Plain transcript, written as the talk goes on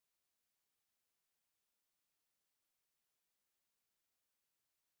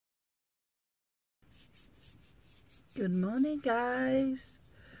Good morning, guys.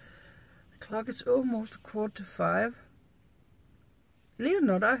 The clock is almost 4:45. Believe it or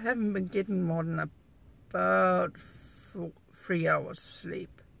not, I haven't been getting more than about 3 hours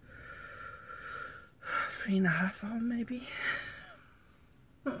sleep. 3.5 hours maybe.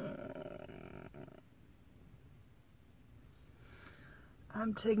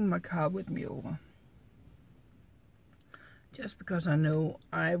 I'm taking my car with me over. Just because I know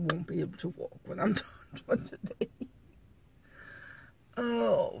I won't be able to walk when I'm done today.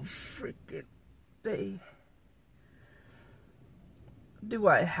 Oh, freaking day. Do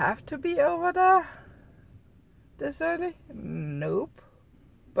I have to be over there this early? Nope.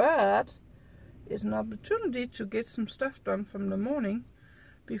 But it's an opportunity to get some stuff done from the morning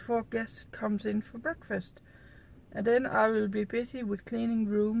before guests comes in for breakfast. And then I will be busy with cleaning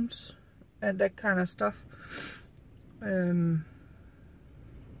rooms and that kind of stuff.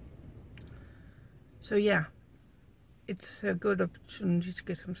 So yeah, it's a good opportunity to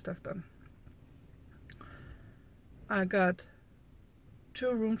get some stuff done. I got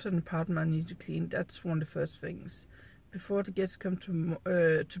 2 rooms and an apartment I need to clean. That's one of the first things. Before the guests come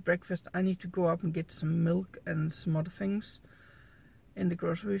to breakfast, I need to go up and get some milk and some other things in the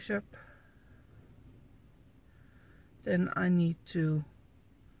grocery shop. Then I need to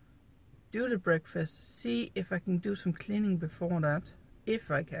do the breakfast, see if I can do some cleaning before that,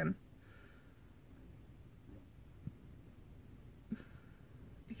 if I can.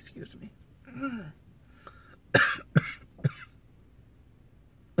 Excuse me.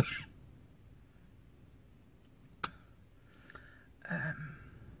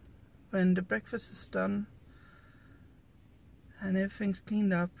 When the breakfast is done and everything's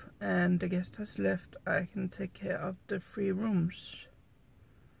cleaned up and the guest has left, I can take care of the 3 rooms.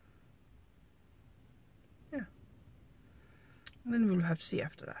 Yeah. And then we'll have to see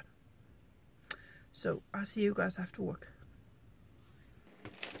after that. So I'll see you guys after work.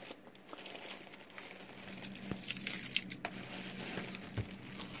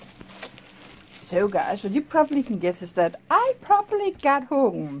 So guys, what you probably can guess is that I probably got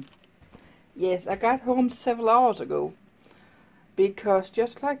home. Yes, I got home several hours ago. Because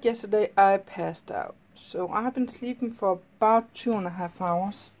just like yesterday, I passed out. So I have been sleeping for about 2.5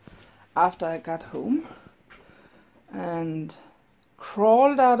 hours after I got home. And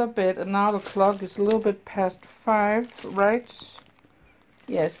crawled out of bed, and now the clock is a little bit past 5, right?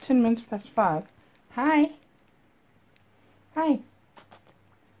 Yes, 10 minutes past 5. Hi. Hi.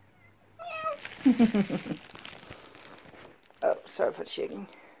 Oh, sorry for shaking.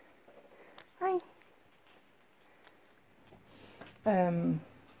 Hi.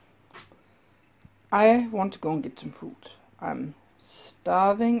 I want to go and get some food. I'm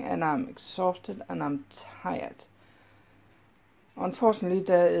starving and I'm exhausted and I'm tired. Unfortunately,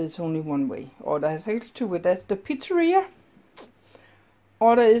 there is only one way, or there's actually 2 ways. There's the pizzeria,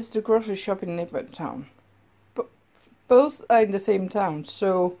 or there is the grocery shop in neighbor town. Both are in the same town,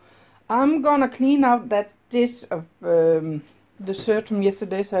 so I'm gonna clean out that dish of dessert from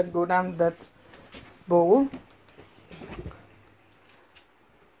yesterday, so I can go down that bowl.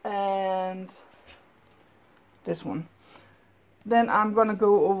 And this one. Then I'm gonna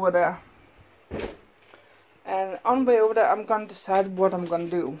go over there. And on the way over there, I'm gonna decide what I'm gonna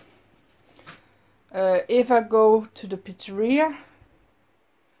do. If I go to the pizzeria,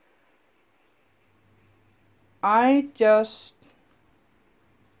 I just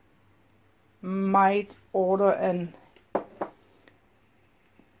might order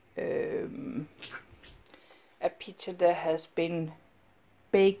a pizza that has been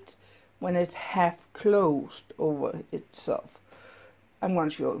baked when it's half closed over itself. I'm gonna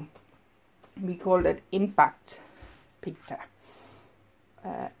show you. We call that impact pizza.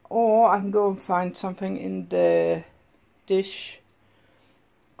 Or I can go and find something in the dish,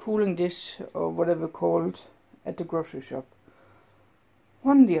 cooling dish or whatever called at the grocery shop.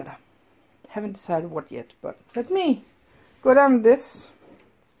 One or the other. Haven't decided what yet, but let me go down this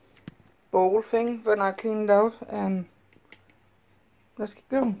bowl thing when I cleaned out and let's get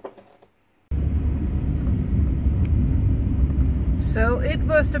going. So it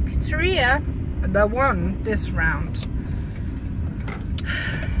was the pizzeria that won this round.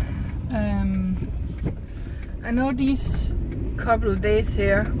 I know these couple of days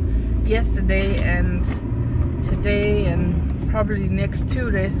here, yesterday and today and probably next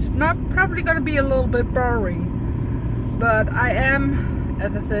 2 days, it's not probably gonna be a little bit boring. But I am,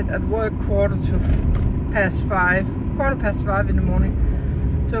 as I said, at work quarter past 5 in the morning.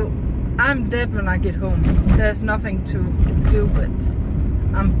 So I'm dead when I get home. There's nothing to do with.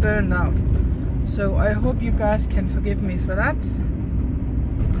 I'm burned out. So I hope you guys can forgive me for that.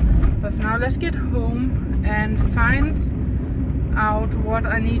 But for now, let's get home and find out what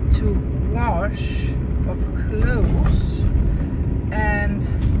I need to wash of clothes and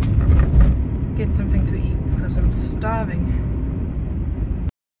get something to eat because I'm starving.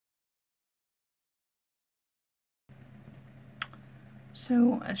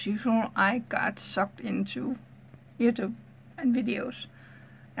 So as usual, I got sucked into YouTube and videos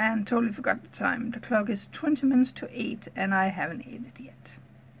and totally forgot the time. The clock is 20 minutes to 8 and I haven't eaten yet.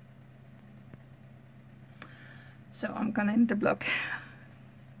 So I'm gonna end the vlog.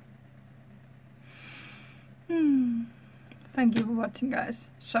 Thank you for watching, guys.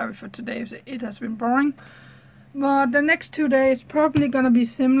 Sorry for today, it has been boring. But the next 2 days probably gonna be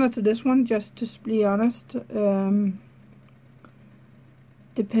similar to this one, just to be honest.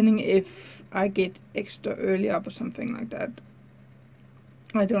 Depending if I get extra early up or something like that.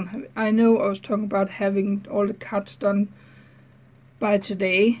 I know I was talking about having all the cuts done by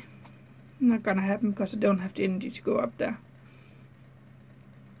today. Not gonna happen because I don't have the energy to go up there.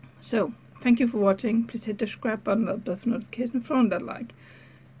 So, thank you for watching. Please hit the subscribe button, that bell for notification, throw on that like.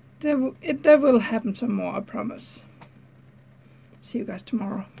 There will happen some more, I promise. See you guys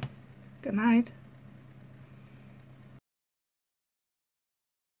tomorrow. Good night.